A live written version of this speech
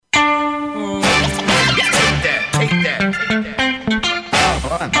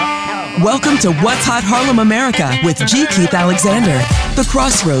Welcome to What's Hot Harlem America with G. Keith Alexander. The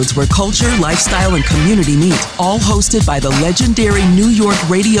crossroads where culture, lifestyle, and community meet. All hosted by the legendary New York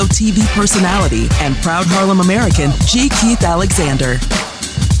radio TV personality and proud Harlem American, G. Keith Alexander.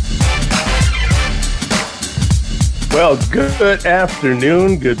 Well, good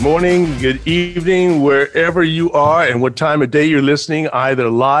afternoon, good morning, good evening, wherever you are and what time of day you're listening, either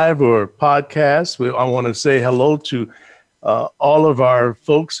live or podcast. I want to say hello to all of our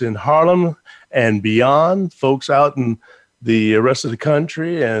folks in Harlem and beyond, folks out in the rest of the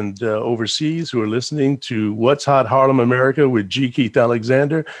country and overseas who are listening to What's Hot Harlem America with G. Keith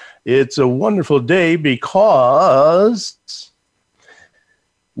Alexander. It's a wonderful day because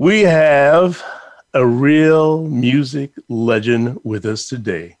we have a real music legend with us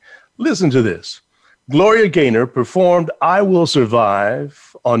today. Listen to this. Gloria Gaynor performed I Will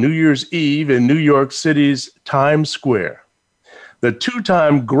Survive on New Year's Eve in New York City's Times Square. The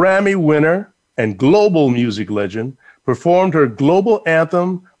two-time Grammy winner and global music legend performed her global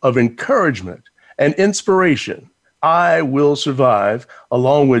anthem of encouragement and inspiration, I Will Survive,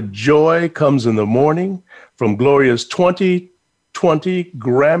 along with Joy Comes in the Morning from Gloria's 2020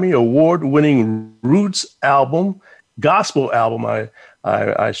 Grammy Award-winning Roots album, gospel album,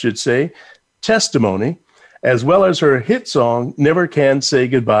 I should say, Testimony, as well as her hit song, Never Can Say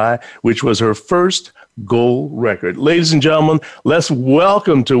Goodbye, which was her first gold record. Ladies and gentlemen, let's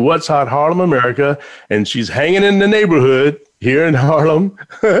welcome to What's Hot Harlem America, and she's hanging in the neighborhood here in Harlem,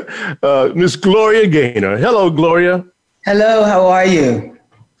 Miss Gloria Gaynor. Hello, Gloria. Hello, how are you?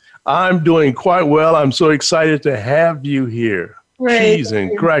 I'm doing quite well. I'm so excited to have you here. Great. Cheese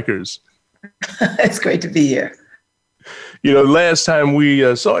and crackers. It's great to be here. You know, last time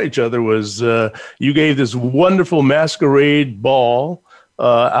we saw each other was you gave this wonderful masquerade ball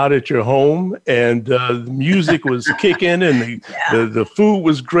out at your home, and the music was kicking, and the food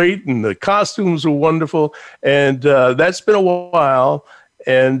was great, and the costumes were wonderful, and that's been a while,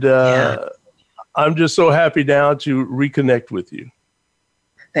 and I'm just so happy now to reconnect with you.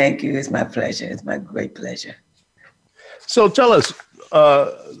 Thank you. It's my pleasure. It's my great pleasure. So tell us,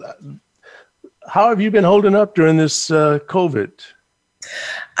 how have you been holding up during this COVID?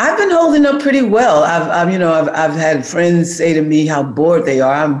 I've been holding up pretty well. I've had friends say to me how bored they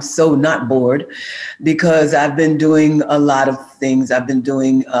are. I'm so not bored because I've been doing a lot of things. I've been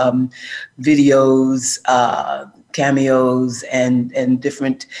doing videos, cameos, and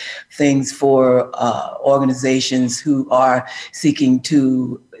different things for organizations who are seeking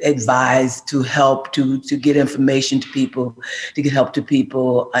to advise, to help, to get information to people, to get help to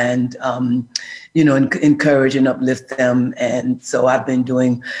people, and encourage and uplift them. And so I've been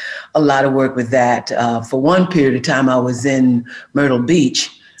doing a lot of work with that. For one period of time, I was in Myrtle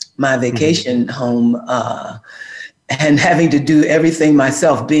Beach, my vacation home, and having to do everything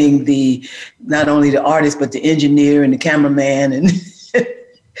myself, being not only the artist, but the engineer and the cameraman. And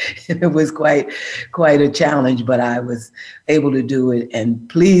it was quite a challenge, but I was able to do it and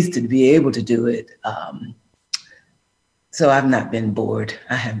pleased to be able to do it. So I've not been bored.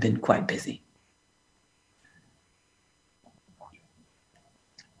 I have been quite busy.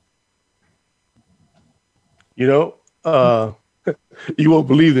 You know, you won't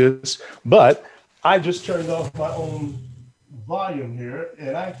believe this, but I just turned off my own volume here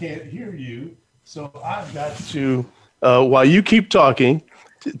and I can't hear you. So I've got to, while you keep talking,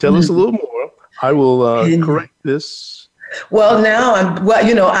 tell us a little more. I will correct this. Well, now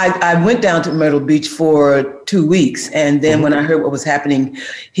I went down to Myrtle Beach for 2 weeks. And then when I heard what was happening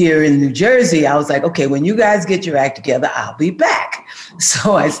here in New Jersey, I was like, okay, when you guys get your act together, I'll be back.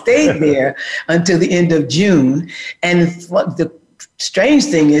 So I stayed there until the end of June. And the strange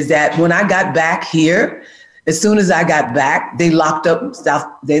thing is that when I got back here, as soon as I got back, they locked up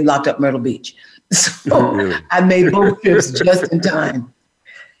Myrtle Beach. So I made both trips just in time.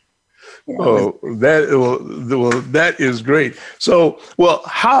 That is great. So,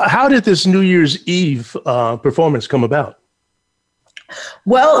 how did this New Year's Eve performance come about?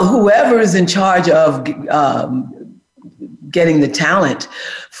 Well, whoever is in charge of getting the talent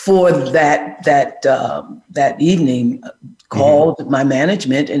for that evening called my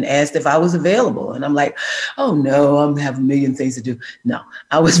management and asked if I was available. And I'm like, oh no, I have a million things to do. No,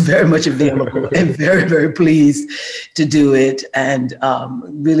 I was very much available and very, very pleased to do it, and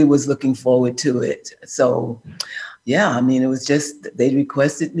really was looking forward to it. So yeah, it was just, they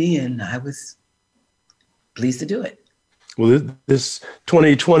requested me and I was pleased to do it. Well, this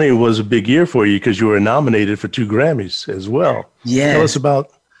 2020 was a big year for you because you were nominated for 2 Grammys as well. Yeah. Tell us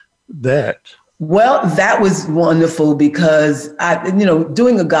about that. Well, that was wonderful because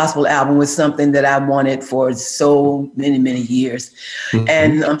doing a gospel album was something that I wanted for so many, many years. Mm-hmm.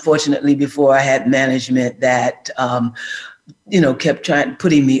 And unfortunately, before I had management that, kept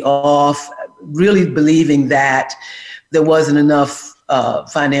putting me off, really believing that there wasn't enough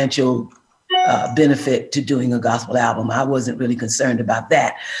financial benefit to doing a gospel album. I wasn't really concerned about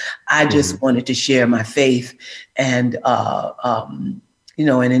that. I just wanted to share my faith and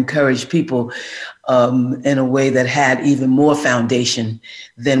encourage people in a way that had even more foundation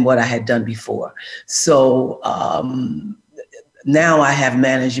than what I had done before. So now I have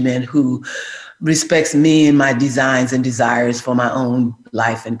management who respects me and my designs and desires for my own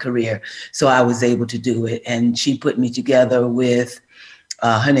life and career. So I was able to do it. And she put me together with,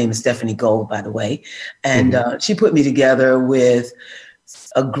 her name is Stephanie Gold, by the way. And she put me together with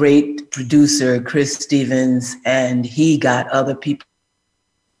a great producer, Chris Stevens, and he got other people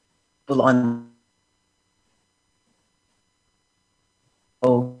on.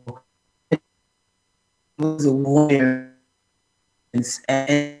 It was a warrior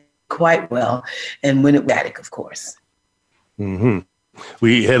and quite well, and when it was static, of course. Mm-hmm.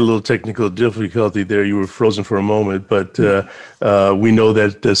 We had a little technical difficulty there. You were frozen for a moment, but we know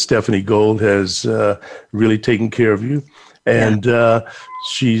that Stephanie Gold has really taken care of you, and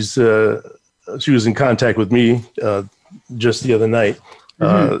she was in contact with me just the other night,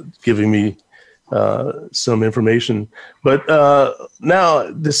 giving me some information. But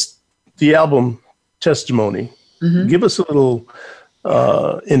now the album Testimony. Give us a little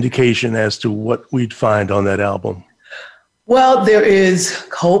indication as to what we'd find on that album. Well, there is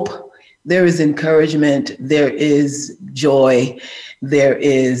hope, there is encouragement, there is joy, there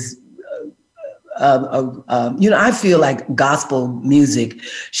is, I feel like gospel music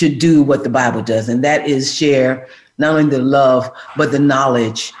should do what the Bible does, and that is share not only the love, but the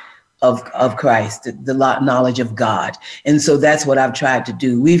knowledge of Christ, the knowledge of God. And so that's what I've tried to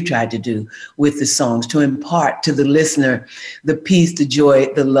do. We've tried to do with the songs, to impart to the listener the peace, the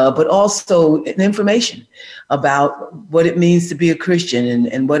joy, the love, but also information about what it means to be a Christian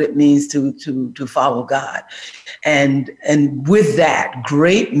and what it means to follow God. And with that,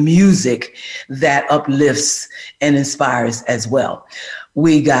 great music that uplifts and inspires as well.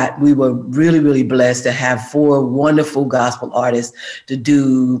 We were really, really blessed to have 4 wonderful gospel artists to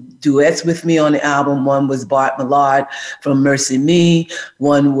do duets with me on the album. One was Bart Millard from Mercy Me.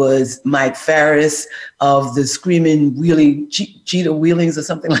 One was Mike Farris of the Screaming Cheetah Wheelings or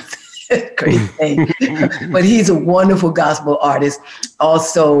something like that. Crazy thing. But he's a wonderful gospel artist.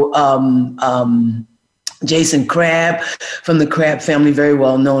 Also, Jason Crabb from the Crabb family, very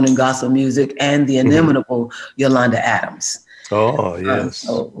well known in gospel music, and the inimitable Yolanda Adams. Oh, yes.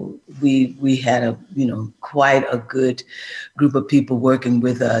 So we had quite a good group of people working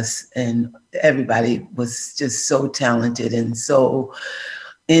with us, and everybody was just so talented and so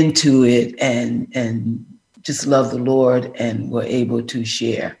into it and just loved the Lord, and were able to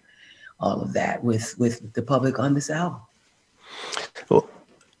share all of that with the public on this album. Well,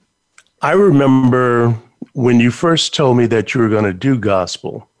 I remember when you first told me that you were going to do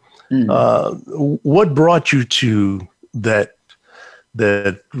gospel, what brought you to that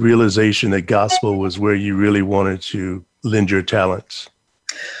realization that gospel was where you really wanted to lend your talents?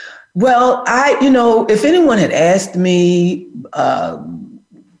 Well, if anyone had asked me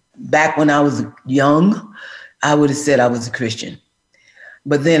back when I was young, I would have said I was a Christian.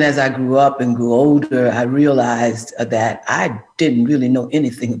 But then as I grew up and grew older, I realized that I didn't really know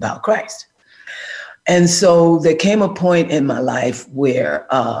anything about Christ. And so there came a point in my life where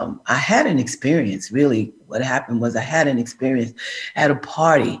I had an experience. Really, what happened was I had an experience at a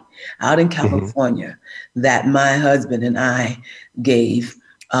party out in California that my husband and I gave.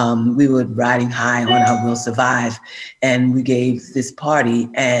 We were riding high on Our Will Survive, and we gave this party.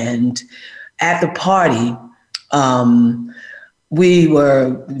 And at the party, we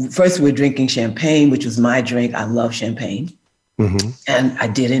were drinking champagne, which was my drink. I love champagne. And I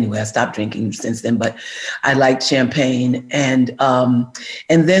did anyway. I stopped drinking since then, but I liked champagne. And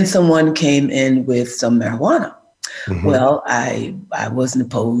then someone came in with some marijuana. Well, I wasn't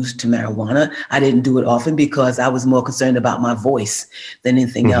opposed to marijuana. I didn't do it often because I was more concerned about my voice than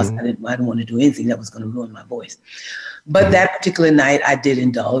anything else. I didn't want to do anything that was going to ruin my voice. But that particular night, I did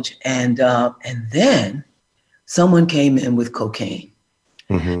indulge. And then someone came in with cocaine.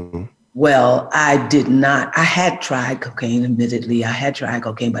 Well, I did not. I had tried cocaine, admittedly. I had tried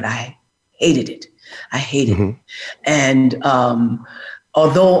cocaine, but I hated it. I hated it. And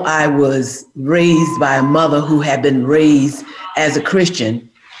although I was raised by a mother who had been raised as a Christian,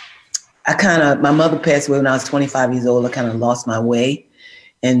 my mother passed away when I was 25 years old. I kind of lost my way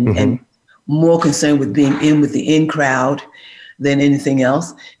and more concerned with being in with the in crowd than anything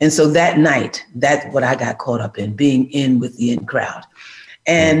else. And so that night, that's what I got caught up in, being in with the in crowd.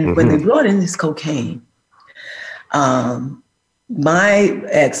 And when they brought in this cocaine, my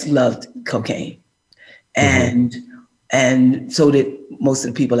ex loved cocaine, and so did most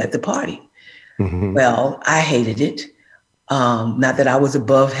of the people at the party. Well, I hated it. Not that I was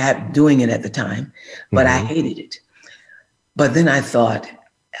above doing it at the time, but I hated it. But then I thought,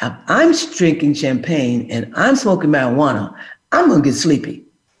 I'm drinking champagne and I'm smoking marijuana, I'm gonna get sleepy.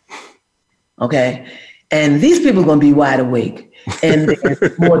 Okay? And these people are gonna be wide awake. And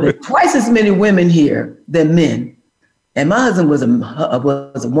there's more than twice as many women here than men. And my husband was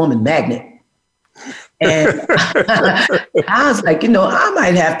a woman magnet. And I was like, I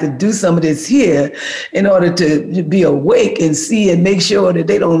might have to do some of this here in order to be awake and see and make sure that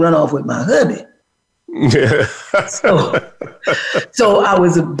they don't run off with my hubby. Yeah. So I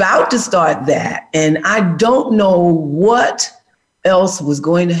was about to start that. And I don't know what else was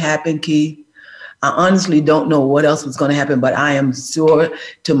going to happen, Keith. I honestly don't know what else was going to happen, but I am sure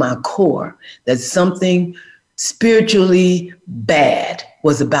to my core that something spiritually bad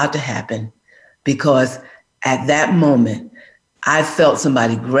was about to happen. Because at that moment, I felt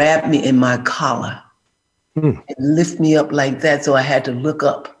somebody grab me in my collar and lift me up like that. So I had to look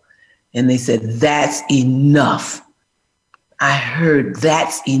up, and they said, "That's enough." I heard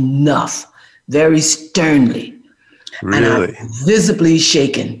 "that's enough" very sternly. Really? And I was visibly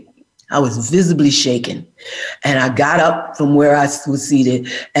shaken. And I got up from where I was seated,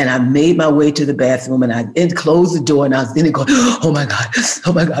 and I made my way to the bathroom, and I closed the door, and I was in it going, oh my God,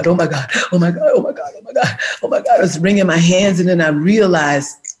 oh my God, oh my God, oh my God, oh my God, oh my God, oh my God. I was wringing my hands, and then I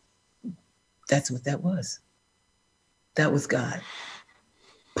realized that's what that was. That was God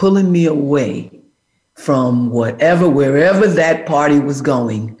pulling me away from wherever that party was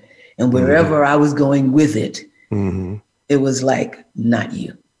going, and wherever I was going with it. It was like, not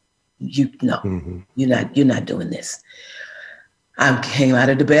you. You're not doing this. I came out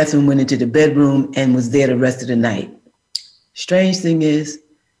of the bathroom, went into the bedroom, and was there the rest of the night. Strange thing is,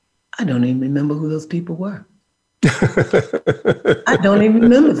 I don't even remember who those people were. I don't even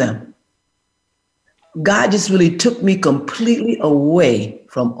remember them. God just really took me completely away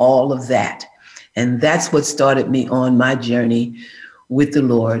from all of that. And that's what started me on my journey with the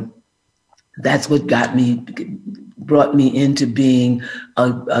Lord. That's what brought me into being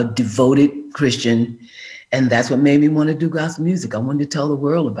a devoted Christian. And that's what made me want to do gospel music. I wanted to tell the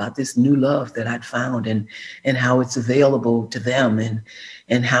world about this new love that I'd found and how it's available to them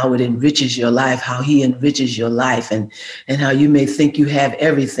and how it enriches your life, how he enriches your life, and how you may think you have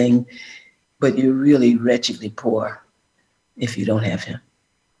everything, but you're really wretchedly poor if you don't have him.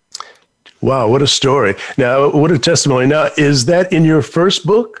 Wow, what a story. Now, what a testimony. Now, is that in your first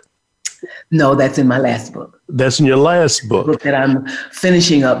book? No, that's in my last book. That's in your last book. The book that I'm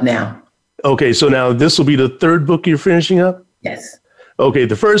finishing up now. Okay, so now this will be the third book you're finishing up? Yes. Okay,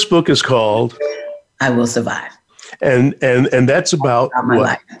 the first book is called I Will Survive. And that's about my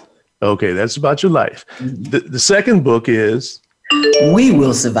life. Okay, that's about your life. The second book is We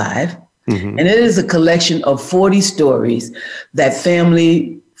Will Survive. And it is a collection of 40 stories that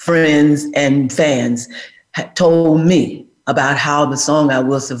family, friends, and fans told me about how the song I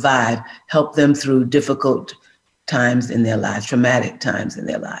Will Survive helped them through difficult times in their lives, traumatic times in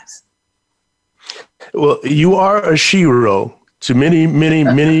their lives. Well, you are a shero to many, many,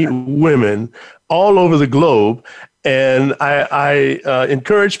 many women all over the globe. And I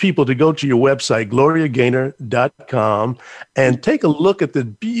encourage people to go to your website, gloriagaynor.com, and take a look at the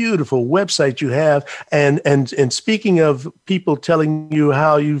beautiful website you have. And speaking of people telling you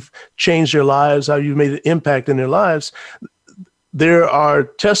how you've changed their lives, how you've made an impact in their lives, there are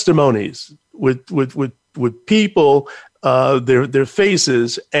testimonies with people, their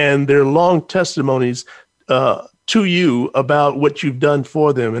faces and their long testimonies to you about what you've done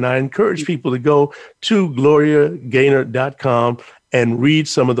for them. And I encourage people to go to gloriagaynor.com and read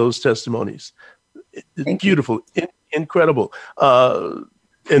some of those testimonies. It's beautiful, incredible. And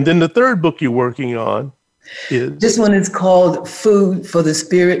then the third book you're working on is? This one is called Food for the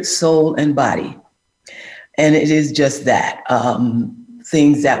Spirit, Soul, and Body. And it is just that,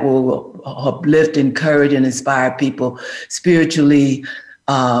 things that will uplift, encourage, and inspire people spiritually,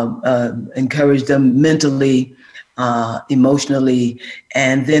 encourage them mentally, emotionally.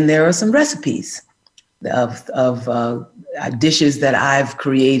 And then there are some recipes of dishes that I've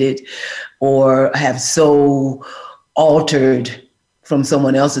created or have so altered from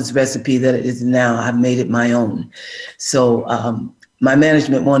someone else's recipe that it is now I've made it my own. So my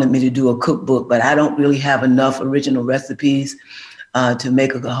management wanted me to do a cookbook, but I don't really have enough original recipes. to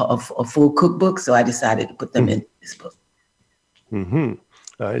make a full cookbook. So I decided to put them in this book. Mm-hmm.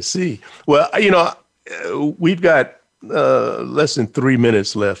 I see. Well, we've got less than 3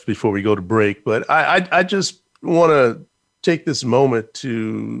 minutes left before we go to break, but I just want to take this moment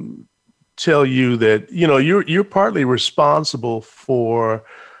to tell you that, you're partly responsible for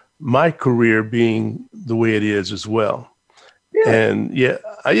my career being the way it is as well. Yeah. And yeah.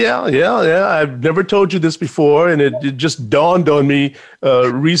 I've never told you this before, and it just dawned on me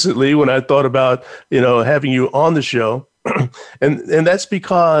recently when I thought about, having you on the show. and that's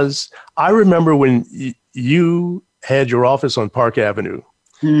because I remember when you had your office on Park Avenue.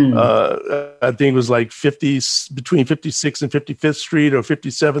 I think it was like between 56th and 55th Street, or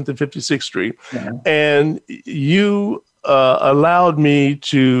 57th and 56th Street. Yeah. And you allowed me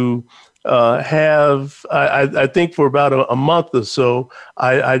to have, I think for about a month or so,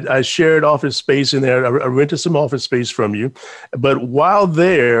 I shared office space in there. I rented some office space from you. But while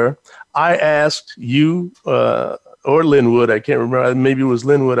there, I asked you or Linwood, I can't remember, maybe it was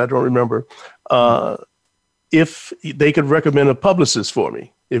Linwood, I don't remember, if they could recommend a publicist for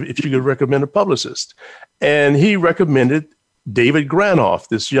me, if you could recommend a publicist. And he recommended David Granoff,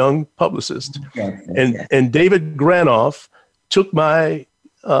 this young publicist. And David Granoff took my,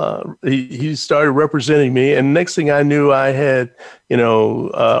 he started representing me. And next thing I knew, I had,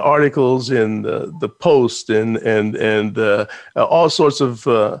 articles in the Post and all sorts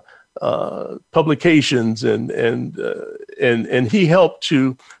of publications, and he helped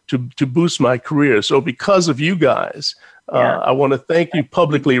to boost my career. So because of you guys, I want to thank you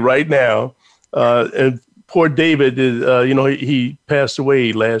publicly right now. And poor David is, he passed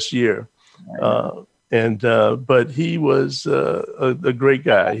away last year. But he was a great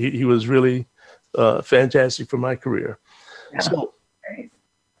guy. He was really fantastic for my career. So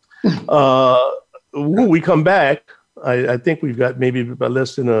when we come back, I think we've got maybe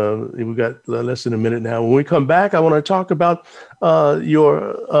less than a minute now. When we come back, I want to talk about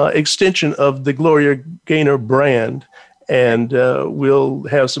your extension of the Gloria Gaynor brand, and we'll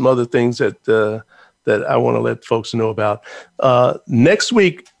have some other things that I want to let folks know about. Next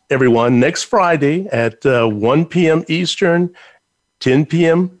week, everyone, next Friday at 1 p.m. Eastern, 10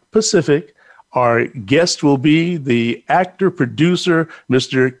 p.m. Pacific, our guest will be the actor-producer,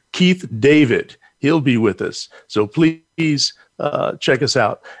 Mr. Keith David. He'll be with us. So please check us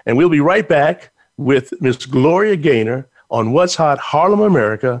out. And we'll be right back with Miss Gloria Gaynor on What's Hot Harlem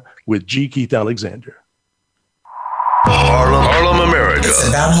America with G. Keith Alexander. Harlem America. It's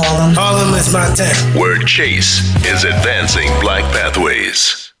about Harlem. Harlem is my town. Where Chase is advancing Black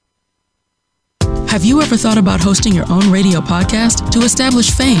pathways. Have you ever thought about hosting your own radio podcast to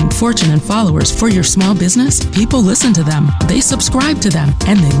establish fame, fortune, and followers for your small business? People listen to them, they subscribe to them,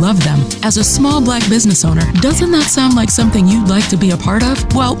 and they love them. As a small Black business owner, doesn't that sound like something you'd like to be a part of?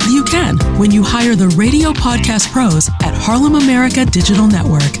 Well, you can when you hire the radio podcast pros at Harlem America Digital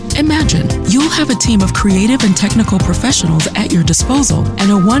Network. Imagine, you'll have a team of creative and technical professionals at your disposal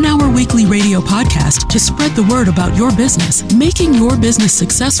and a 1-hour weekly radio podcast to spread the word about your business. Making your business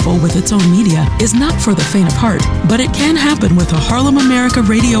successful with its own media is not for the faint of heart, but it can happen with a Harlem America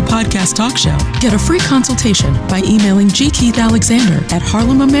radio podcast talk show. Get a free consultation by emailing G. Keith Alexander at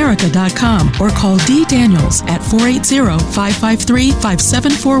harlemamerica.com or call D. Daniels at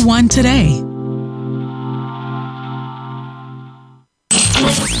 480-553-5741 today.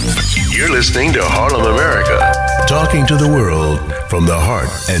 You're listening to Harlem America, talking to the world from the heart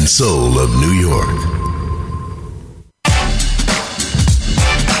and soul of New York.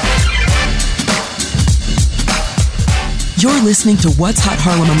 You're listening to What's Hot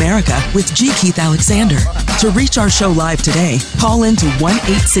Harlem America with G. Keith Alexander. To reach our show live today, call in to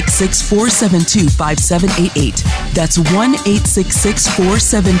 1-866-472-5788. That's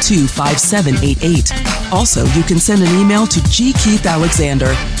 1-866-472-5788. Also, you can send an email to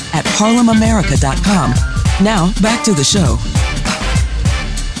gkeithalexander at harlemamerica.com. Now, back to the show.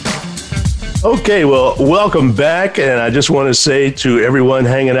 Okay, well, welcome back. And I just want to say to everyone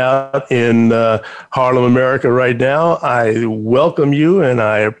hanging out in Harlem America right now, I welcome you and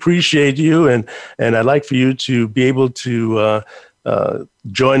I appreciate you. And I'd like for you to be able to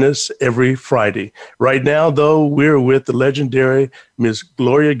join us every Friday. Right now, though, we're with the legendary Miss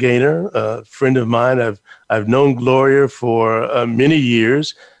Gloria Gaynor, a friend of mine. I've known Gloria for many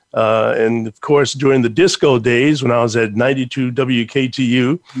years. And of course, during the disco days when I was at 92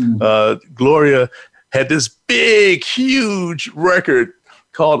 WKTU, Gloria had this big, huge record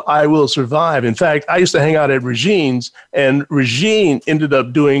called I Will Survive. In fact, I used to hang out at Regine's, and Regine ended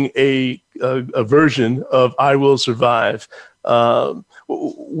up doing a version of I Will Survive.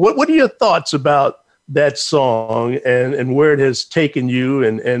 What are your thoughts about that song and where it has taken you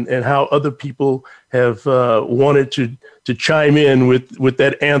and how other people have wanted to chime in with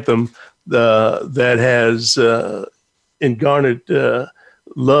that anthem that has garnered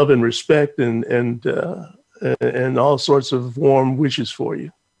love and respect and all sorts of warm wishes for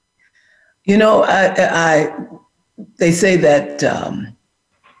you. You know, they say that,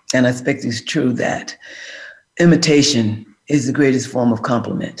 and I expect it's true, that imitation is the greatest form of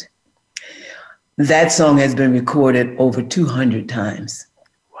compliment. That song has been recorded over 200 times.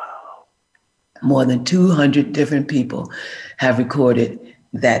 Wow. More than 200 different people have recorded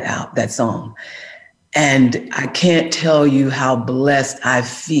that song. And I can't tell you how blessed I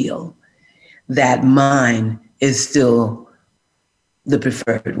feel that mine is still the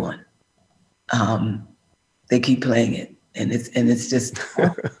preferred one. They keep playing it, and it's just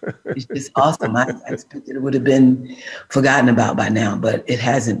awesome. I expected it would have been forgotten about by now, but it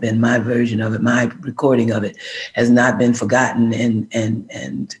hasn't been. My version of it, my recording of it, has not been forgotten,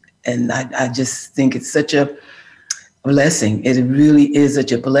 and I just think it's such a blessing. It really is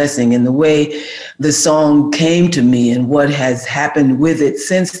such a blessing, and the way the song came to me and what has happened with it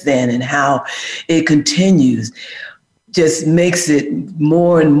since then, and how it continues, just makes it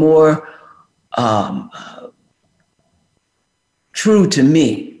more and more true to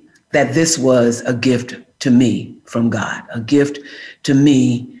me that this was a gift to me from God, a gift to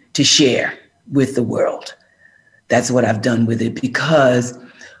me to share with the world. That's what I've done with it, because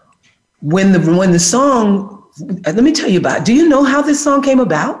when the song, let me tell you about, do you know how this song came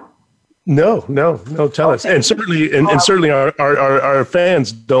about? No, tell us. And certainly our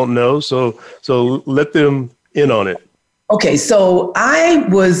fans don't know, so let them in on it. Okay, so I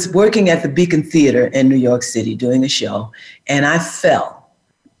was working at the Beacon Theater in New York City doing a show, and I fell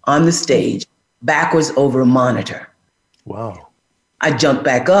on the stage backwards over a monitor. Wow. I jumped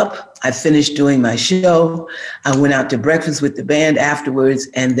back up. I finished doing my show. I went out to breakfast with the band afterwards,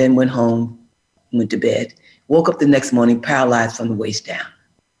 and then went home, went to bed. Woke up the next morning paralyzed from the waist down.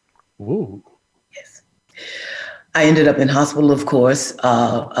 Whoa. Yes. I ended up in hospital, of course,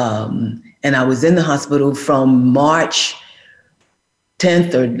 and I was in the hospital from March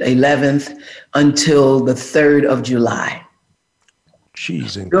 10th or 11th until the 3rd of July.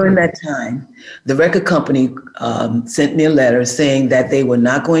 Jeez, during that time, the record company sent me a letter saying that they were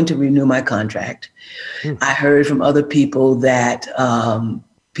not going to renew my contract. I heard from other people that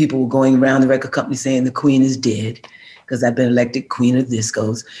people were going around the record company saying the Queen is dead, because I've been elected Queen of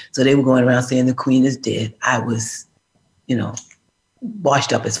Discos. So they were going around saying the Queen is dead. I was,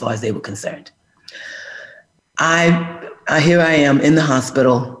 washed up as far as they were concerned. Here I am in the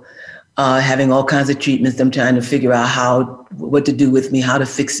hospital, having all kinds of treatments. I'm trying to figure out what to do with me, how to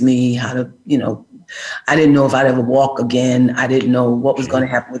fix me, how to, I didn't know if I'd ever walk again. I didn't know what was going to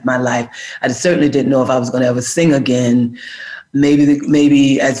happen with my life. I certainly didn't know if I was going to ever sing again.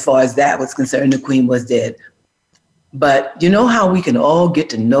 Maybe as far as that was concerned, the Queen was dead. But you know how we can all get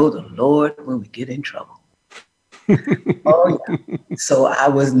to know the Lord when we get in trouble. Oh, yeah. So I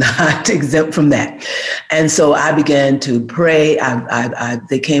was not exempt from that. And so I began to pray.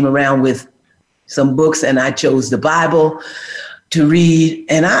 They came around with some books, and I chose the Bible to read.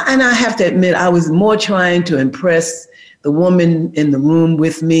 And I have to admit, I was more trying to impress the woman in the room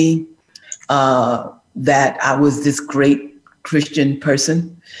with me, that I was this great Christian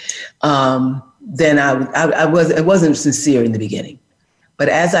person. Then it wasn't sincere in the beginning. But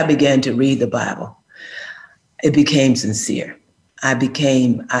as I began to read the Bible, it became sincere. I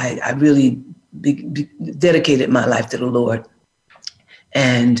really dedicated my life to the Lord,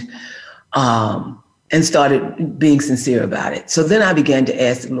 and started being sincere about it. So then I began to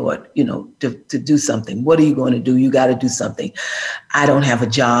ask the Lord, to do something. What are you going to do? You got to do something. I don't have a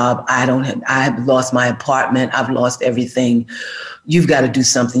job. I have lost my apartment. I've lost everything. You've got to do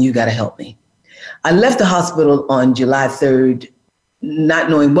something. You got to help me. I left the hospital on July 3rd, not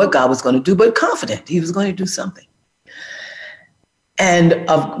knowing what God was going to do, but confident he was going to do something. And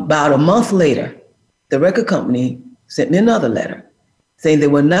about a month later, the record company sent me another letter saying they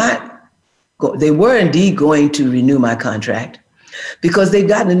were indeed going to renew my contract, because they'd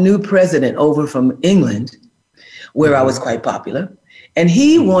gotten a new president over from England, where I was quite popular. And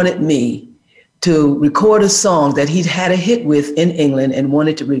he wanted me to record a song that he'd had a hit with in England and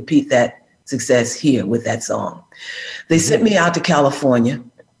wanted to repeat that success here with that song. They sent me out to California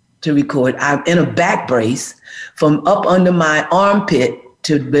to record. I'm in a back brace from up under my armpit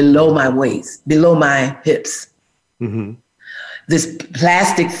to below my waist, below my hips. Mm-hmm. This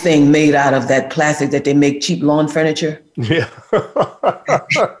plastic thing made out of that plastic that they make cheap lawn furniture. Yeah.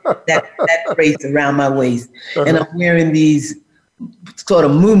 that brace around my waist. Uh-huh. And I'm wearing these sort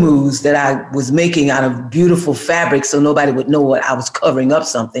of muumuus that I was making out of beautiful fabric so nobody would know what I was covering up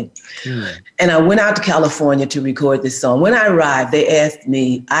something. And I went out to California to record this song. When I arrived, I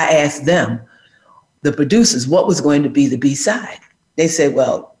asked them, the producers, what was going to be the B-side. They said,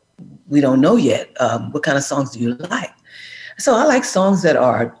 well, we don't know yet. What kind of songs do you like? So I like songs that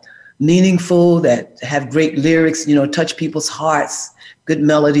are meaningful, that have great lyrics, touch people's hearts, good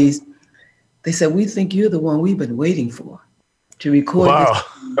melodies. They said, we think you're the one we've been waiting for to record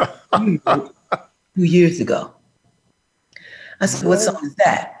this 2 years ago. I said, what song is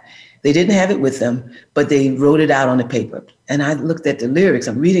that? They didn't have it with them, but they wrote it out on the paper. And I looked at the lyrics.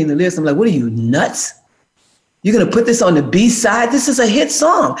 I'm reading the lyrics. I'm like, what are you, nuts? You're going to put this on the B-side? This is a hit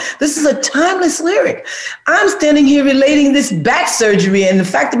song. This is a timeless lyric. I'm standing here relating this back surgery and the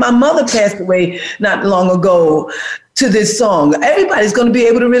fact that my mother passed away not long ago to this song. Everybody's going to be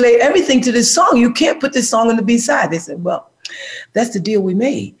able to relate everything to this song. You can't put this song on the B-side. They said, well, that's the deal we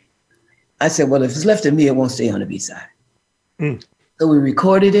made. I said, well, if it's left to me, it won't stay on the B-side. So we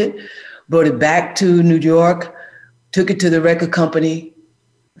recorded it, brought it back to New York, took it to the record company.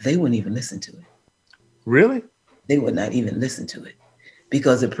 They wouldn't even listen to it. Really? They would not even listen to it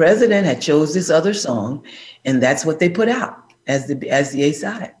because the president had chose this other song, and that's what they put out as the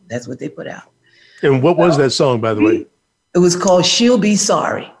A-side. That's what they put out. And what was that song, by the way? It was called "She'll Be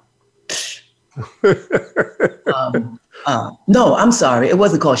Sorry." No, I'm sorry. It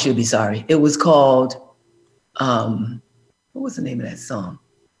wasn't called "She'll Be Sorry." It was called what was the name of that song?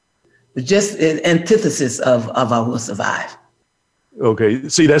 It was just an antithesis of "I Will Survive." Okay.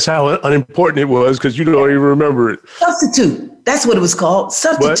 See, that's how unimportant it was because you don't even remember it. Substitute. That's what it was called.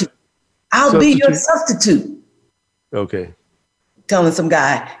 Substitute. What? I'll be your substitute. Okay. Telling some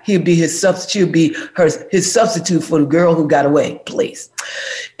guy he'll be his substitute, be his substitute for the girl who got away. Please.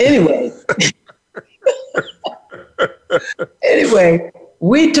 Anyway.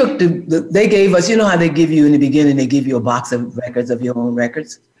 We took they gave us, you know how they give you in the beginning, they give you a box of records, of your own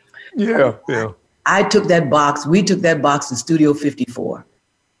records. Yeah. We took that box to Studio 54,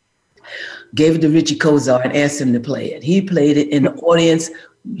 gave it to Richie Kozar and asked him to play it. He played it and the audience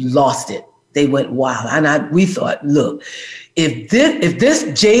lost it. They went wild. And we thought, look, if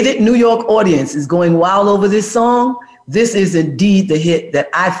this jaded New York audience is going wild over this song, this is indeed the hit that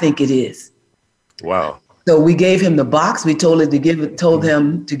I think it is. Wow. So we gave him the box. We told him to give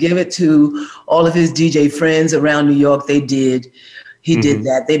it to all of his DJ friends around New York. They did. He did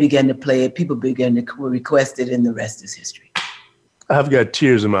that. They began to play it. People began to request it, and the rest is history. I've got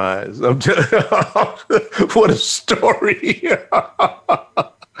tears in my eyes. I'm what a story.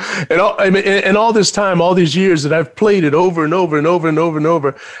 And all this time, all these years that I've played it over and over and over and over and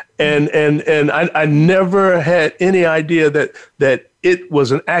over. And I never had any idea that it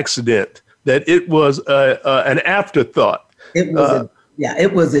was an accident, that it was an afterthought. It was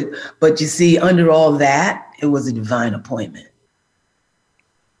but you see, under all that, it was a divine appointment.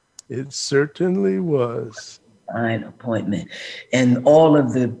 It certainly was. Divine appointment. And all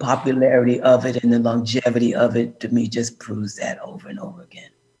of the popularity of it and the longevity of it, to me, just proves that over and over again.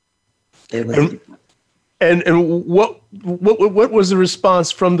 It was and what was the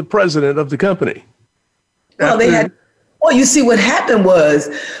response from the president of the company? Well, you see, what happened was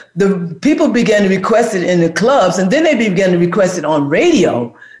the people began to request it in the clubs, and then they began to request it on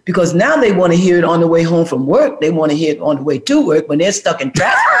radio because now they want to hear it on the way home from work. They want to hear it on the way to work when they're stuck in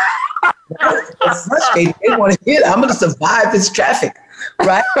traffic. They want to hear it. I'm going to survive this traffic,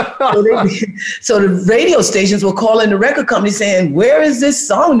 right? So the radio stations were calling the record company saying, where is this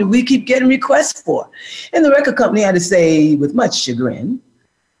song that we keep getting requests for? And the record company had to say, with much chagrin,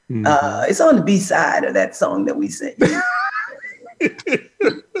 it's on the B-side of that song that we sing.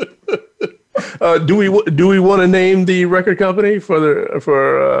 Do we want to name the record company for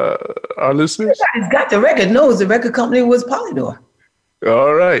our listeners? Everybody's got the record. Knows the record company was Polydor.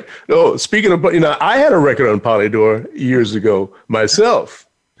 All right. No, speaking of, I had a record on Polydor years ago myself.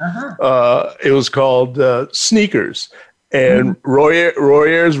 It was called Sneakers, and Roy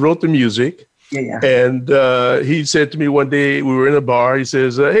Ayers wrote the music. Yeah. And he said to me one day, we were in a bar, he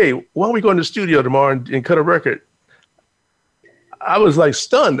says, hey, why don't we go in the studio tomorrow and cut a record? I was like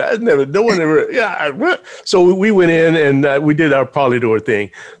stunned. So we went in and we did our Polydor thing.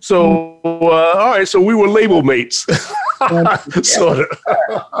 So, all right, so we were label mates, sort of.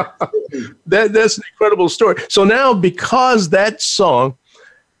 That's an incredible story. So now, because that song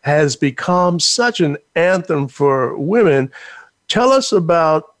has become such an anthem for women, tell us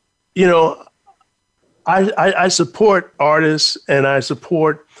about, I support artists and I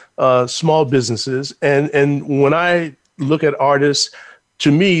support small businesses. And when I look at artists,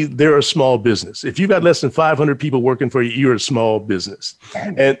 to me, they're a small business. If you've got less than 500 people working for you, you're a small business.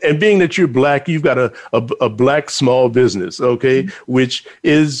 And being that you're Black, you've got a Black small business, okay, which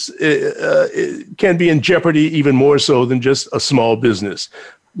is can be in jeopardy even more so than just a small business.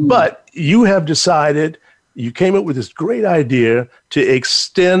 But you have decided, you came up with this great idea to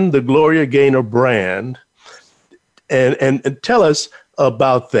extend the Gloria Gaynor brand, and tell us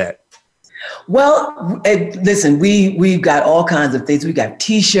about that. Well, listen, we've got all kinds of things. We got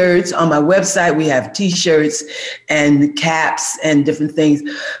T-shirts on my website. We have T-shirts and caps and different things.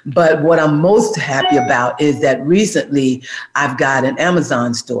 But what I'm most happy about is that recently I've got an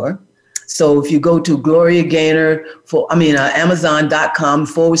Amazon store. So if you go to Gloria Gaynor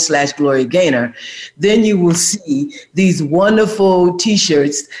Amazon.com/Gloria Gaynor, then you will see these wonderful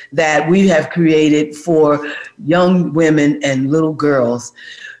T-shirts that we have created for young women and little girls,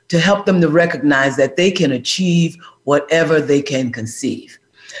 to help them to recognize that they can achieve whatever they can conceive.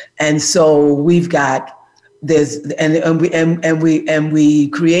 And so we've got this, and we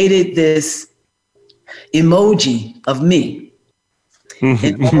created this emoji of me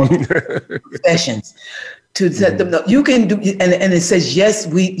in all professions to let them know you can do, and it says, yes,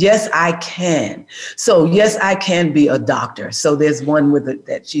 I can. So yes, I can be a doctor. So there's one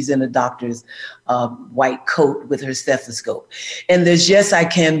that she's in a doctor's white coat with her stethoscope. And there's, yes, I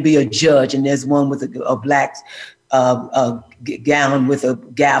can be a judge. And there's one with a black gown with a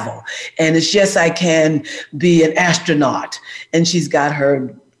gavel. And it's, yes, I can be an astronaut. And she's got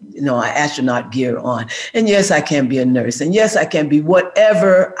her astronaut gear on. And yes, I can be a nurse. And yes, I can be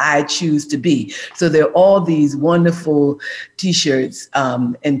whatever I choose to be. So there are all these wonderful T-shirts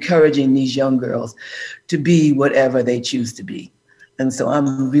encouraging these young girls to be whatever they choose to be. And so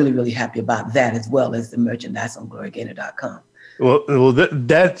I'm really, really happy about that, as well as the merchandise on GloriaGaynor.com. Well,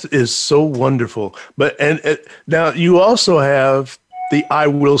 that is so wonderful. But and now you also have the I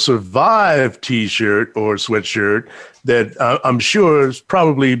Will Survive T-shirt or sweatshirt that I'm sure is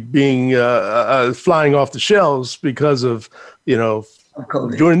probably being flying off the shelves because of,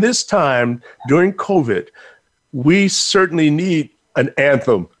 COVID. During this time, during COVID, we certainly need an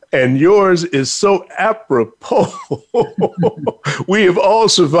anthem. And yours is so apropos. We have all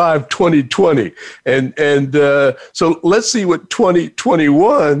survived 2020. And so let's see what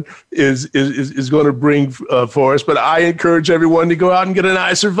 2021 is going to bring for us. But I encourage everyone to go out and get an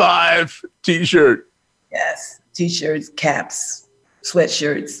I Survive T-shirt. Yes, T-shirts, caps,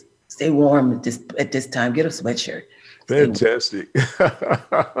 sweatshirts. Stay warm at this time. Get a sweatshirt. Fantastic.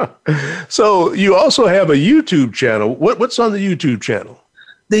 So you also have a YouTube channel. What's on the YouTube channel?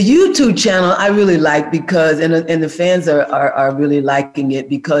 The YouTube channel I really like because, and the fans are really liking it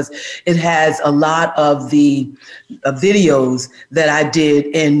because it has a lot of the videos that I did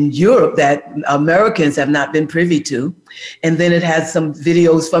in Europe that Americans have not been privy to. And then it has some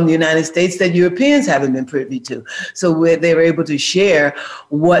videos from the United States that Europeans haven't been privy to. So they were able to share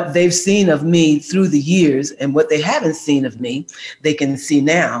what they've seen of me through the years, and what they haven't seen of me, they can see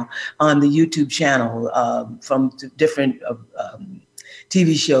now on the YouTube channel from different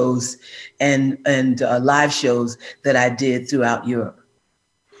TV shows and live shows that I did throughout Europe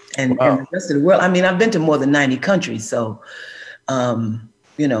and the rest of the world. I mean, I've been to more than 90 countries. So,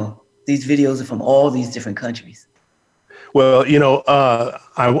 these videos are from all these different countries. Well,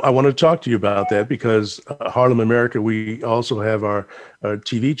 I want to talk to you about that because Harlem America, we also have our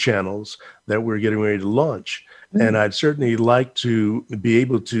TV channels that we're getting ready to launch. Mm-hmm. And I'd certainly like to be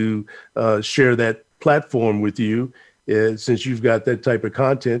able to share that platform with you. Since you've got that type of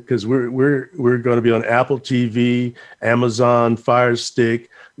content, because we're going to be on Apple TV, Amazon Fire Stick,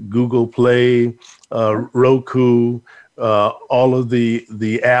 Google Play, Roku, all of the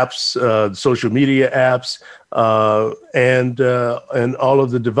apps, social media apps, and all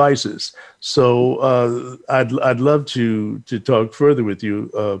of the devices. So I'd love to talk further with you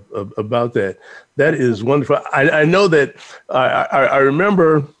about that. That is wonderful. I know that I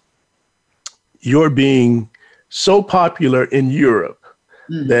remember your being so popular in Europe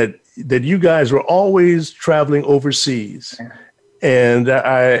that you guys were always traveling overseas. And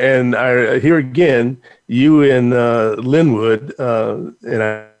I here again, you and Linwood, and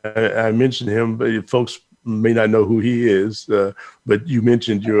I mentioned him, but folks may not know who he is, but you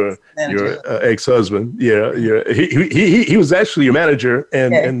mentioned your ex-husband. Yeah, he was actually your manager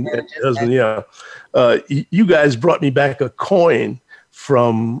and husband. Yeah, you guys brought me back a coin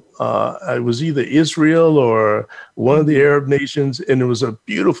from it was either Israel or one of the Arab nations, and it was a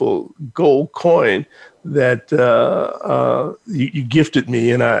beautiful gold coin that you gifted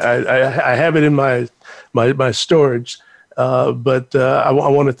me, and I have it in my storage. But I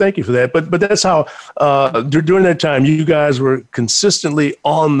want to thank you for that. But that's how during that time you guys were consistently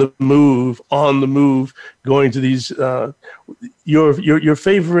on the move, going to these. Your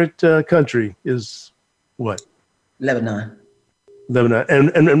favorite country is what? Lebanon.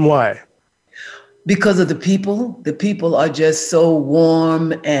 And why? Because of the people. The people are just so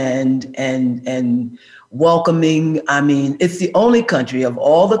warm and welcoming. I mean, it's the only country of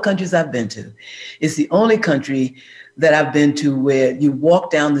all the countries I've been to. It's the only country that I've been to where you walk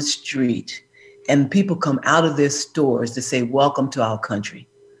down the street and people come out of their stores to say, "Welcome to our country."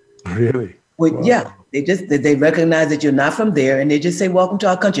 Really? Well, Wow. yeah. They recognize that you're not from there, and they just say, "Welcome to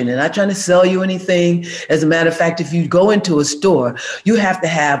our country." And they're not trying to sell you anything. As a matter of fact, if you go into a store, you have to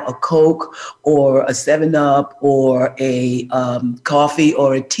have a Coke or a 7-Up or a coffee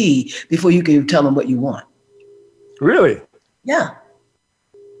or a tea before you can tell them what you want. Really? Yeah.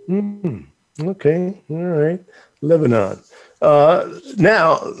 Okay. All right. Lebanon.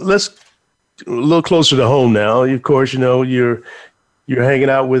 Now let's a little closer to home. Now, of course, you're hanging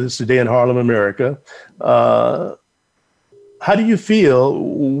out with us today in Harlem, America. How do you feel?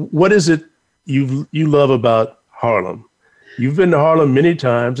 What is it you love about Harlem? You've been to Harlem many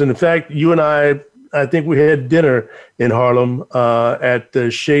times, and in fact, you and I think we had dinner in Harlem at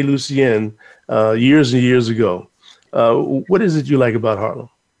Chez Lucien years and years ago. What is it you like about Harlem?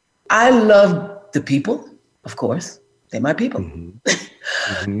 I love the people, of course. They're my people.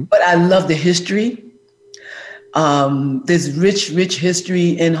 Mm-hmm. But I love the history. There's rich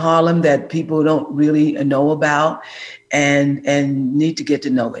history in Harlem that people don't really know about and need to get to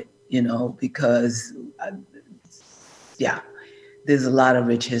know it, because there's a lot of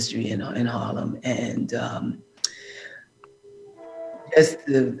rich history in Harlem, and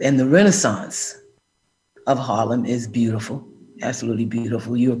the Renaissance of Harlem is beautiful. Absolutely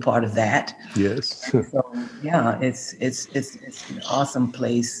beautiful. You're a part of that. Yes. So yeah, it's an awesome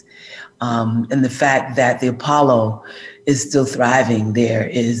place. And the fact that the Apollo is still thriving there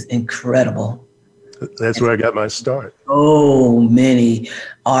is incredible. That's where I got my start. So many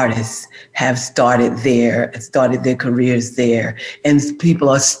artists have started there, started their careers there, and people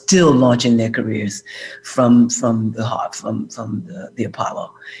are still launching their careers from the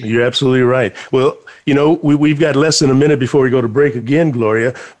Apollo. You're absolutely right. Well, we've got less than a minute before we go to break again,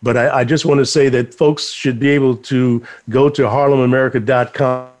 Gloria, but I just want to say that folks should be able to go to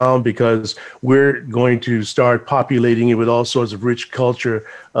harlemamerica.com because we're going to start populating it with all sorts of rich culture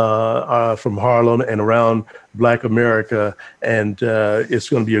from Harlem and around Black America, and it's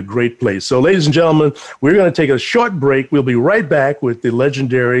going to be a great place. So, ladies and gentlemen, we're going to take a short break. We'll be right back with the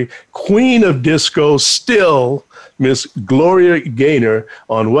legendary Queen of Disco, still Miss Gloria Gaynor,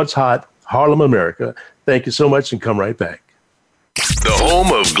 on What's Hot, Harlem, America. Thank you so much, and come right back. The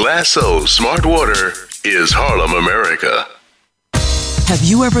home of Glasso Smart Water is Harlem, America. Have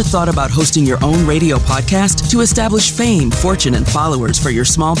you ever thought about hosting your own radio podcast to establish fame, fortune, and followers for your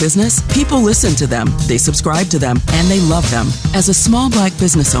small business? People listen to them, they subscribe to them, and they love them. As a small Black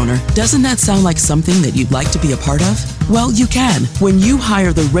business owner, doesn't that sound like something that you'd like to be a part of? Well, you can when you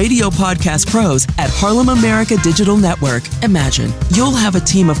hire the radio podcast pros at Harlem America Digital Network. Imagine, you'll have a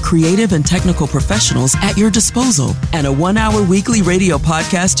team of creative and technical professionals at your disposal and a 1-hour weekly radio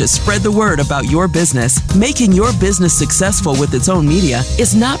podcast to spread the word about your business. Making your business successful with its own media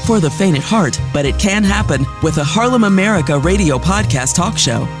is not for the faint at heart, but it can happen with a Harlem America radio podcast talk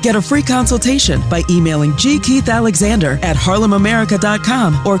show. Get a free consultation by emailing G. Keith Alexander at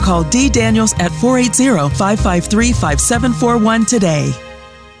harlemamerica.com or call D. Daniels at 480-553-5741 today.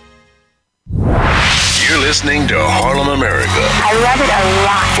 You're listening to Harlem America. I love it a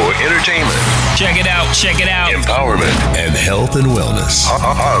lot. For entertainment. Check it out. Empowerment and health and wellness.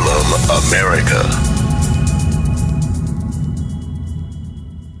 Harlem America.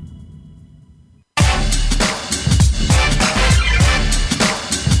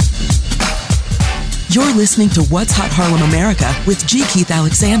 You're listening to What's Hot Harlem America with G. Keith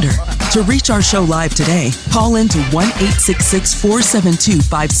Alexander. To reach our show live today, call in to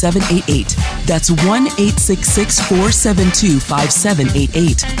 1-866-472-5788. That's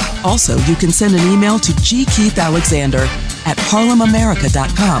 1-866-472-5788. Also, you can send an email to gkeithalexander at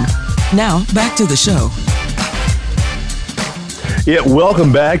harlemamerica.com. Now, back to the show. Yeah,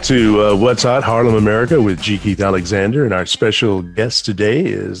 welcome back to What's Hot Harlem America with G. Keith Alexander. And our special guest today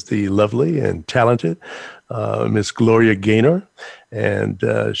is the lovely and talented Miss Gloria Gaynor. And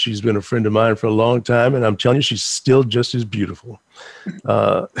she's been a friend of mine for a long time. And I'm telling you, she's still just as beautiful.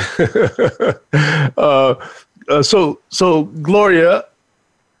 So Gloria,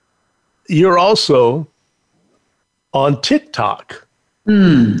 you're also on TikTok.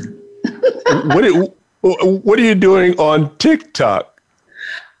 What are you doing on TikTok?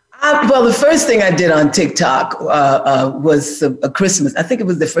 Well, the first thing I did on TikTok was a Christmas. I think it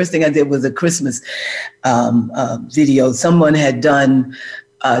was the first thing I did was a Christmas video. Someone had done,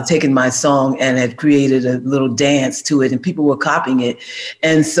 taken my song and had created a little dance to it, and people were copying it.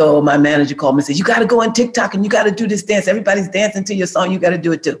 And so my manager called me and said, "You got to go on TikTok and you got to do this dance. Everybody's dancing to your song. You got to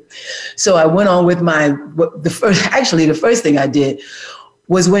do it too." So I went on with the first thing I did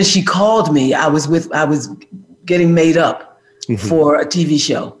was when she called me, I was getting made up for a TV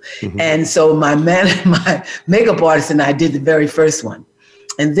show. And so my makeup artist and I did the very first one.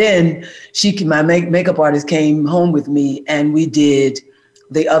 And then my makeup artist came home with me and we did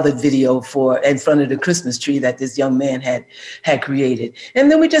the other video in front of the Christmas tree that this young man had created.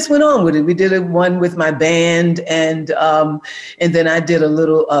 And then we just went on with it. We did one with my band and then I did a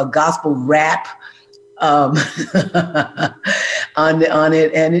little gospel rap on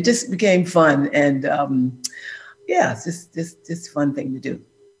it, and it just became fun. And yeah, it's just a fun thing to do.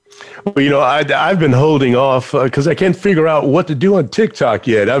 Well, I've been holding off because I can't figure out what to do on TikTok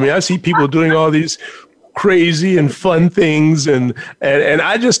yet. I mean, I see people doing all these crazy and fun things, and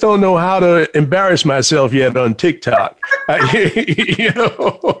I just don't know how to embarrass myself yet on TikTok.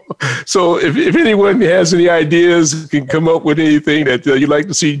 So if anyone has any ideas, can come up with anything that you'd like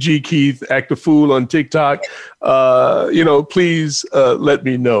to see G. Keith act a fool on TikTok, please let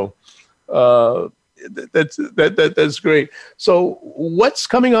me know. That's great. So what's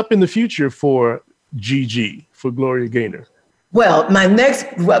coming up in the future for GG, for Gloria Gaynor? Well, my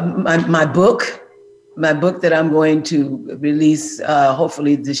book that I'm going to release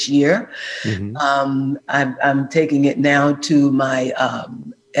hopefully this year. I'm taking it now to my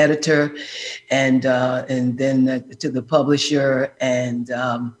editor and then to the publisher, and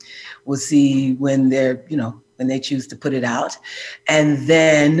we'll see when when they choose to put it out. And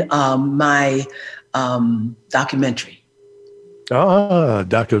then my documentary.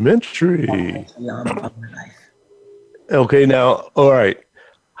 Documentary. Okay, now, all right.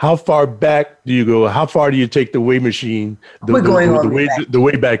 How far back do you go? How far do you take the Wayback Machine? You're going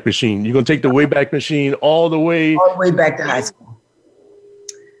to take the Wayback Machine all the way back to high school,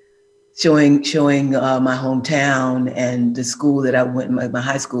 showing my hometown and the school that I went, my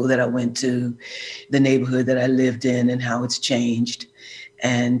high school that I went to, the neighborhood that I lived in, and how it's changed.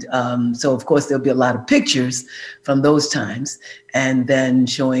 And so, of course, there'll be a lot of pictures from those times, and then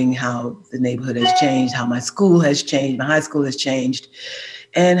showing how the neighborhood has changed, how my school has changed, my high school has changed,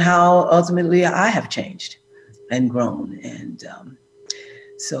 and how ultimately I have changed and grown. And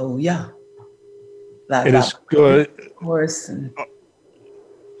so, yeah. It is good. Of course. And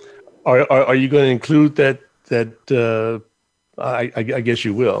are you going to include that? I guess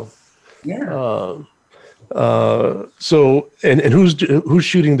you will. Yeah. So, and who's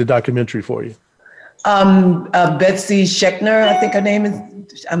shooting the documentary for you? Betsy Schechner, I think her name is.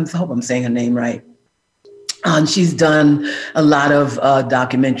 I hope I'm saying her name right. She's done a lot of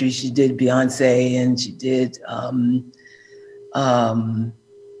documentaries. She did Beyonce, and she did a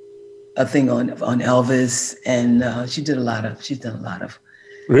thing on Elvis, and she's done a lot of.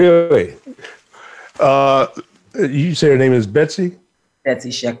 Really? You say her name is Betsy? Betsy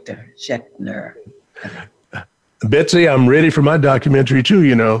Schechner. Betsy, I'm ready for my documentary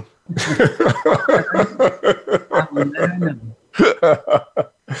too,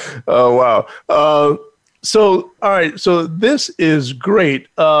 Oh, wow. So, all right. So this is great.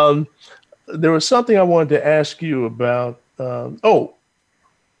 There was something I wanted to ask you about.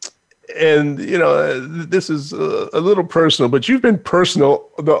 This is a little personal, but you've been personal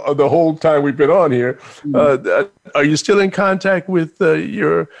the whole time we've been on here. Are you still in contact with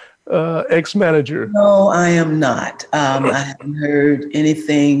your ex-manager? No, I am not. I haven't heard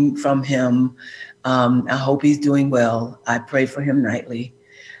anything from him. I hope he's doing well. I pray for him nightly,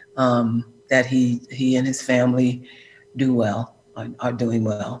 that he and his family are doing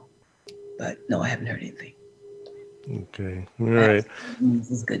well. But no, I haven't heard anything. Okay. All right.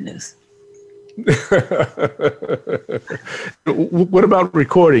 This is good news. What about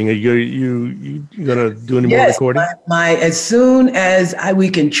recording? Are you gonna do any more recording? As soon as we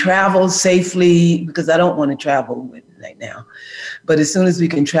can travel safely, because I don't want to travel right now, but as soon as we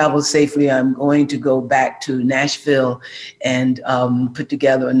can travel safely, I'm going to go back to Nashville and put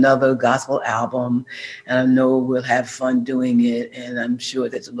together another gospel album. And I know we'll have fun doing it, and I'm sure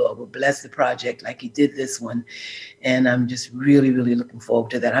that the Lord will bless the project like He did this one. And I'm just really, really looking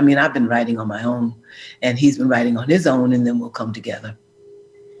forward to that. I mean, I've been writing on my own, and he's been writing on his own, and then we'll come together.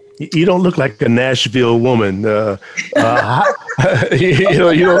 You don't look like a Nashville woman. You don't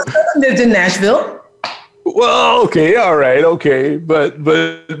lived in Nashville. Well, okay, all right, okay, but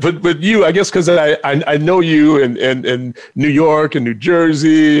you, I guess, because I know you and New York and New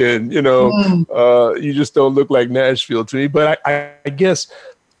Jersey, and you just don't look like Nashville to me. But I guess.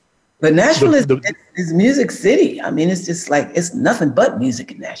 But Nashville is Music City. I mean, it's just like, it's nothing but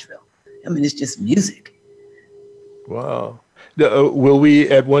music in Nashville. I mean, it's just music. Wow. Will we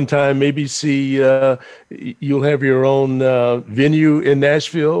at one time maybe see you'll have your own venue in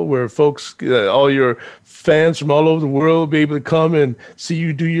Nashville where folks, all your fans from all over the world will be able to come and see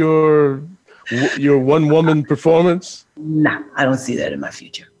you do your one-woman performance? Nah, I don't see that in my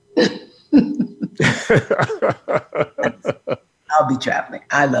future. I'll be traveling.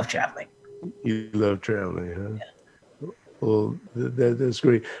 I love traveling. You love traveling, huh? Yeah. Well, that's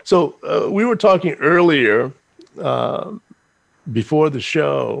great. So we were talking earlier before the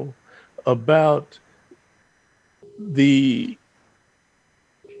show about you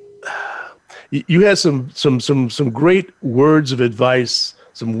had some great words of advice,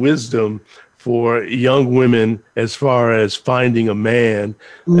 some wisdom for young women as far as finding a man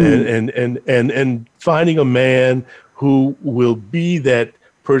and finding a man who will be that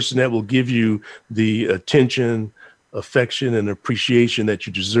person that will give you the attention, affection, and appreciation that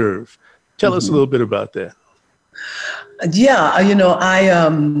you deserve. Tell us a little bit about that. Yeah, I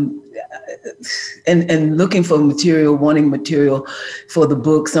and looking for material, wanting material for the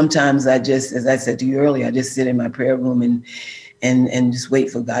book. Sometimes I just, as I said to you earlier, I just sit in my prayer room and just wait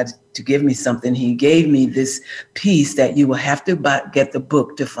for God to give me something. He gave me this piece that you will have to get the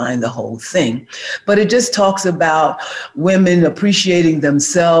book to find the whole thing. But it just talks about women appreciating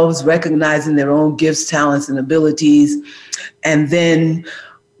themselves, recognizing their own gifts, talents, and abilities, and then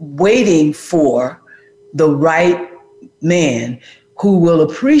waiting for the right man who will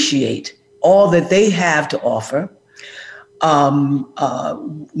appreciate all that they have to offer,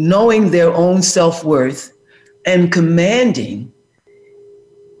 knowing their own self-worth, and commanding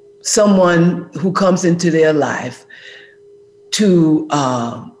someone who comes into their life to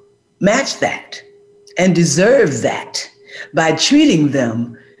match that and deserve that by treating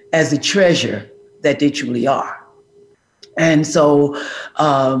them as a treasure that they truly are. And so,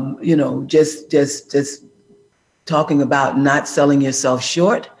 just talking about not selling yourself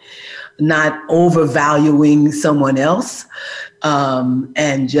short, not overvaluing someone else,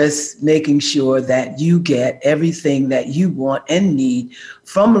 and just making sure that you get everything that you want and need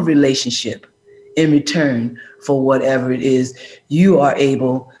from a relationship in return for whatever it is you are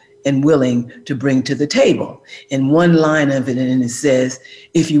able and willing to bring to the table. In one line of it, and it says,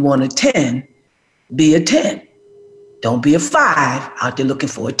 if you want a 10, be a 10. Don't be a 5 out there looking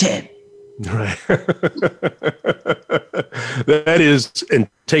for a 10. Right. That is, and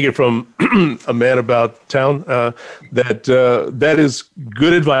take it from a man about town, that is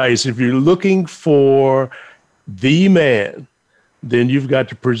good advice. If you're looking for the man, then you've got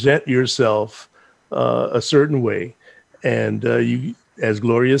to present yourself a certain way. And you, as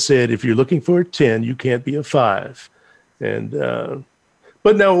Gloria said, if you're looking for a 10, you can't be a 5. And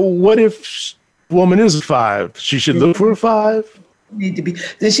but now, what if a woman is a 5? She should look for a 5?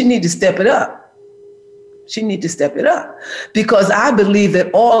 Then she need to step it up. She need to step it up, because I believe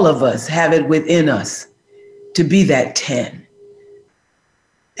that all of us have it within us to be that 10.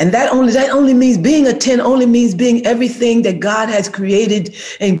 And that only means being a 10 only means being everything that God has created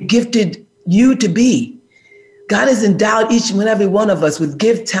and gifted you to be. God has endowed each and every one of us with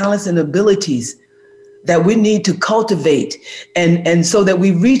gifts, talents, and abilities that we need to cultivate and so that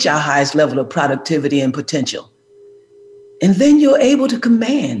we reach our highest level of productivity and potential. And then you're able to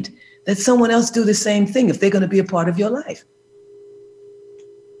command that someone else do the same thing if they're going to be a part of your life.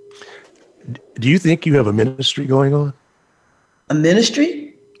 Do you think you have a ministry going on? A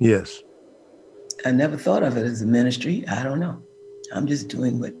ministry? Yes. I never thought of it as a ministry. I don't know. I'm just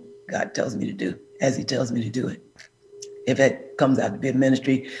doing what God tells me to do as he tells me to do it. If it comes out to be a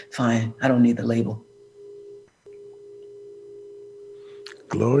ministry, fine. I don't need the label.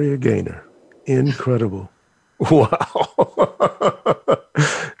 Gloria Gaynor. Incredible. Wow.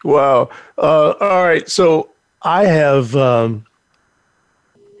 Wow. All right. So I have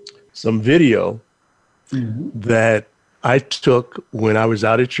some video that I took when I was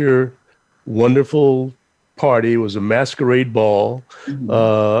out at your wonderful party. It was a masquerade ball.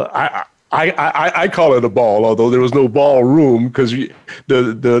 I call it a ball, although there was no ballroom, because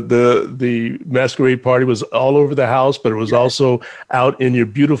the masquerade party was all over the house, but it was also out in your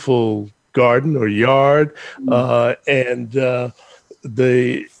beautiful garden or yard, and the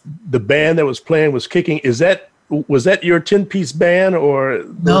band that was playing was kicking. Was that your 10-piece band, or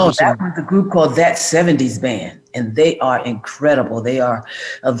no? That was a group called That 70s Band. and they are incredible. They are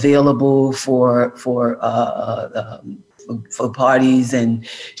available for parties and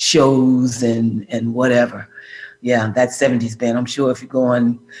shows and whatever. Yeah, that 70s band. I'm sure if you go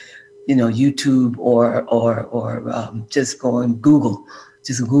on, YouTube or just go and Google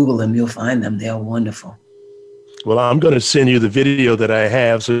them, you'll find them. They are wonderful. Well, I'm going to send you the video that I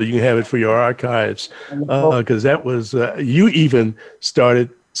have so you can have it for your archives, because that was, you even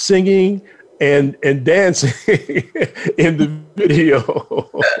started singing and dancing in the video.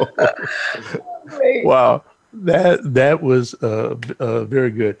 Wow, that was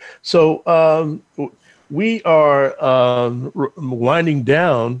very good. So we are winding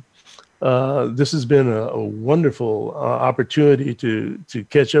down. This has been a wonderful opportunity to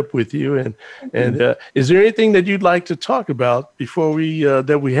catch up with you. And is there anything that you'd like to talk about before we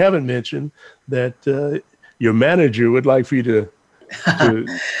that we haven't mentioned that your manager would like for you to No,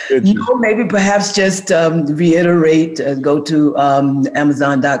 maybe perhaps just reiterate, go to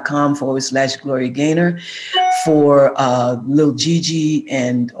Amazon.com/Gloria Gaynor for Lil Gigi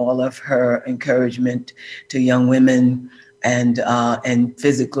and all of her encouragement to young women, and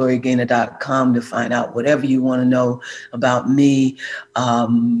visit GloriaGaynor.com to find out whatever you want to know about me.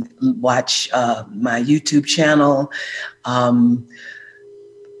 Watch my YouTube channel.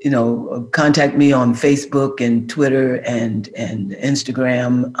 Contact me on Facebook and Twitter and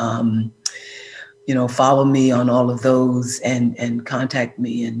Instagram. Follow me on all of those and contact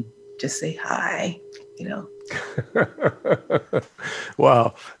me and just say hi,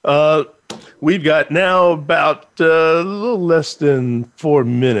 Wow. We've got now about a little less than 4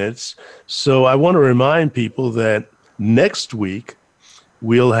 minutes. So I want to remind people that next week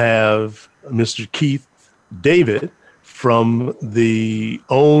we'll have Mr. Keith David from the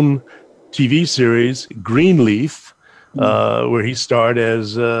OWN TV series Greenleaf, where he starred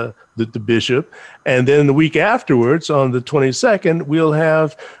as the bishop. And then the week afterwards, on the 22nd, we'll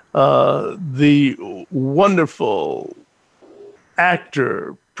have the wonderful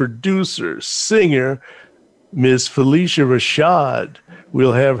actor, producer, singer, Ms. Felicia Rashad.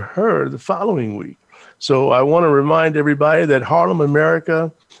 We'll have her the following week. So I want to remind everybody that Harlem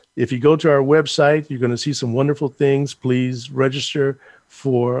America, if you go to our website, you're going to see some wonderful things. Please register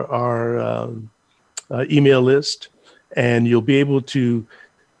for our email list, and you'll be able to,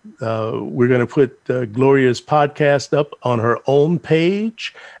 we're going to put Gloria's podcast up on her own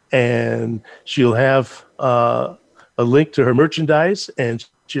page, and she'll have a link to her merchandise, and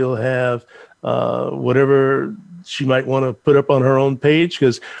she'll have whatever she might want to put up on her own page.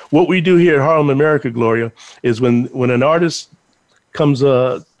 Because what we do here at Harlem America, Gloria, is when an artist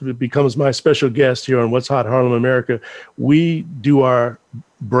becomes my special guest here on What's Hot Harlem America, we do our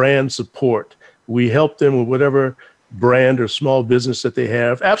brand support. We help them with whatever brand or small business that they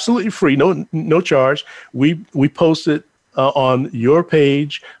have, absolutely free, no charge. We post it on your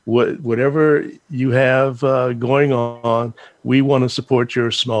page, whatever you have going on. We want to support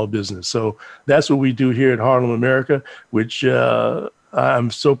your small business. So that's what we do here at Harlem America, which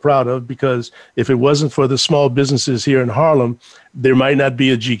I'm so proud of, because if it wasn't for the small businesses here in Harlem, there might not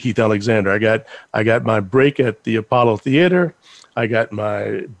be a G. Keith Alexander. I got my break at the Apollo Theater. I got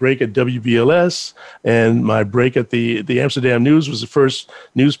my break at WBLS, and my break at the Amsterdam News was the first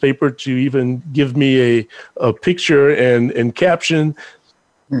newspaper to even give me a picture and caption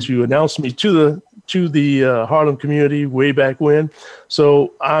to announce me to the Harlem community way back when.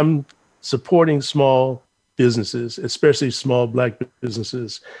 So I'm supporting small businesses, especially small Black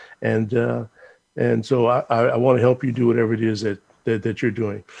businesses, and so I want to help you do whatever it is that you're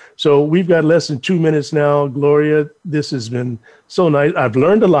doing. So we've got less than 2 minutes now, Gloria. This has been so nice. I've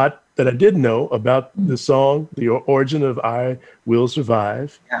learned a lot that I didn't know about the song, the origin of I Will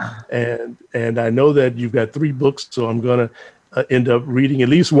Survive. Yeah. And I know that you've got 3 books, so I'm going to end up reading at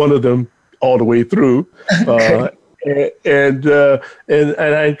least one of them all the way through. And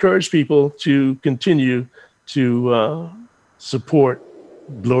I encourage people to continue to support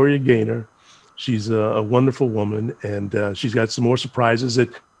Gloria Gaynor. She's a wonderful woman, and she's got some more surprises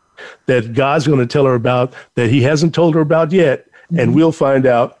that God's going to tell her about that he hasn't told her about yet, and we'll find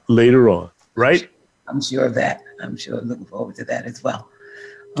out later on, right? I'm sure of that. I'm sure. Looking forward to that as well.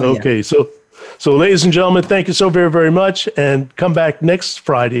 Okay, yeah. So ladies and gentlemen, thank you so very, very much, and come back next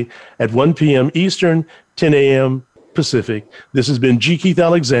Friday at 1 p.m. Eastern, 10 a.m. Pacific. This has been G. Keith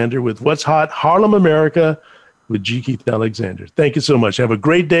Alexander with What's Hot Harlem America with G. Keith Alexander. Thank you so much. Have a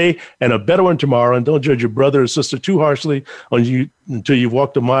great day and a better one tomorrow. And don't judge your brother or sister too harshly until you've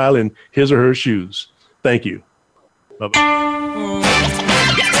walked a mile in his or her shoes. Thank you. Bye-bye.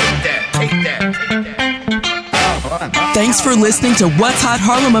 Thanks for listening to What's Hot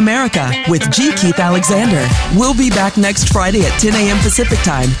Harlem America with G. Keith Alexander. We'll be back next Friday at 10 a.m. Pacific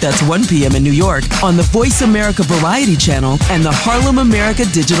Time. That's 1 p.m. in New York on the Voice America Variety Channel and the Harlem America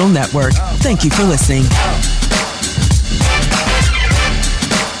Digital Network. Thank you for listening.